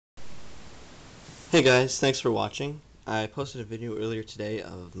Hey guys, thanks for watching. I posted a video earlier today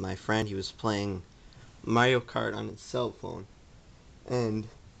of my friend. He was playing Mario Kart on his cell phone, and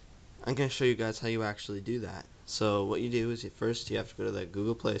I'm going to show you guys how you actually do that. So what you do is first you have to go to the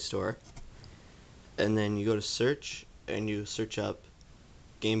Google Play Store, and then you go to search, and you search up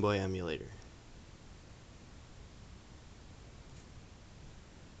Game Boy emulator.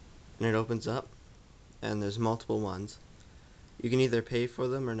 And it opens up, and there's multiple ones. You can either pay for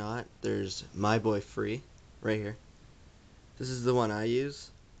them or not. There's My Boy Free, right here. This is the one I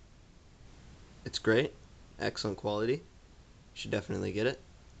use. It's great, excellent quality. You should definitely get it.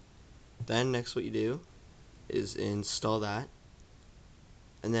 Then next what you do is install that,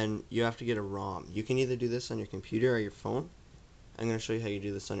 and then you have to get a ROM. You can either do this on your computer or your phone. I'm going to show you how you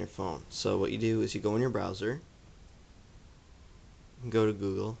do this on your phone. So what you do is you go in your browser, go to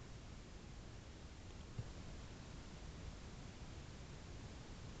Google,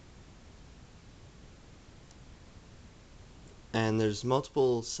 and there's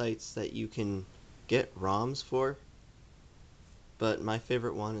multiple sites that you can get ROMs for, but my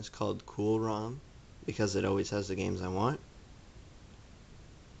favorite one is called Cool ROM because it always has the games I want.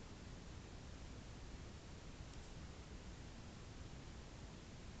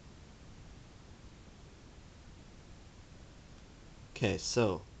 Okay,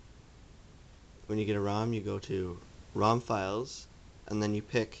 so when you get a ROM, you go to ROM files, and then you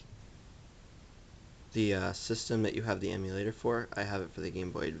pick the system that you have the emulator for. I have it for the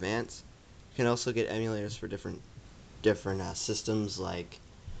Game Boy Advance. You can also get emulators for different systems, like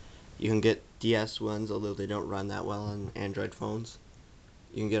you can get DS ones, although they don't run that well on Android phones.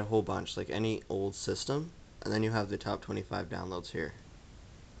 You can get a whole bunch, like any old system, and then you have the top 25 downloads here.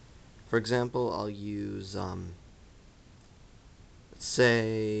 For example, I'll use, let's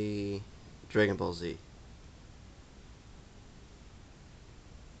say, Dragon Ball Z.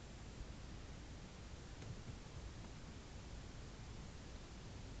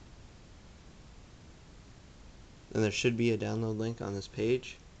 Then there should be a download link on this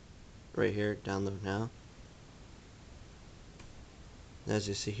page, right here, download now. And as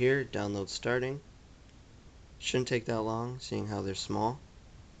you see here, download starting. Shouldn't take that long, seeing how they're small.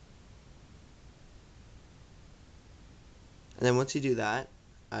 And then once you do that,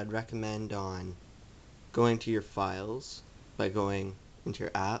 I'd recommend on going to your files by going into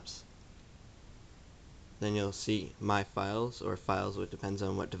your apps. Then you'll see My Files, or Files, which depends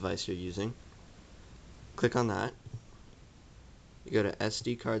on what device you're using. Click on that. You go to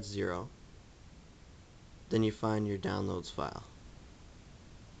SD card 0. Then you find your downloads file.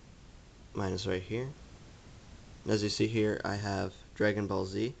 Mine is right here. And as you see here, I have Dragon Ball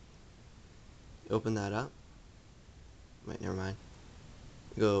Z. Open that up. Wait, never mind.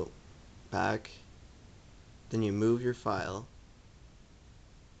 Go back. Then you move your file.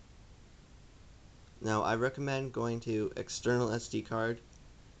 Now I recommend going to external SD card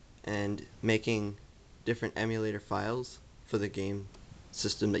and making different emulator files for the game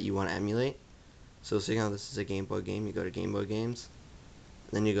system that you want to emulate. So seeing how this is a Game Boy game, you go to Game Boy Games,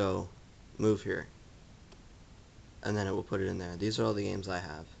 and then you go move here, and then it will put it in there. These are all the games I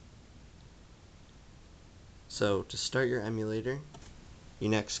have. So to start your emulator, you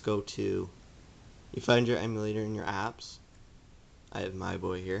next go to, you find your emulator in your apps. I have My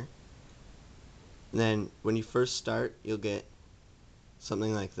Boy here. And then when you first start, you'll get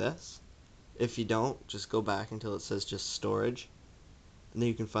something like this. If you don't, just go back until it says just storage, and then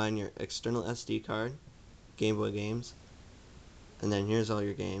you can find your external SD card, Game Boy games, and then here's all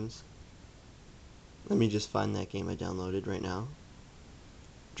your games. Let me just find that game I downloaded right now,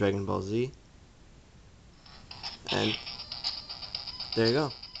 Dragon Ball Z, and there you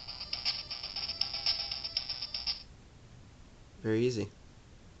go. Very easy.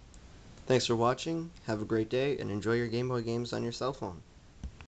 Thanks for watching, have a great day, and enjoy your Game Boy games on your cell phone.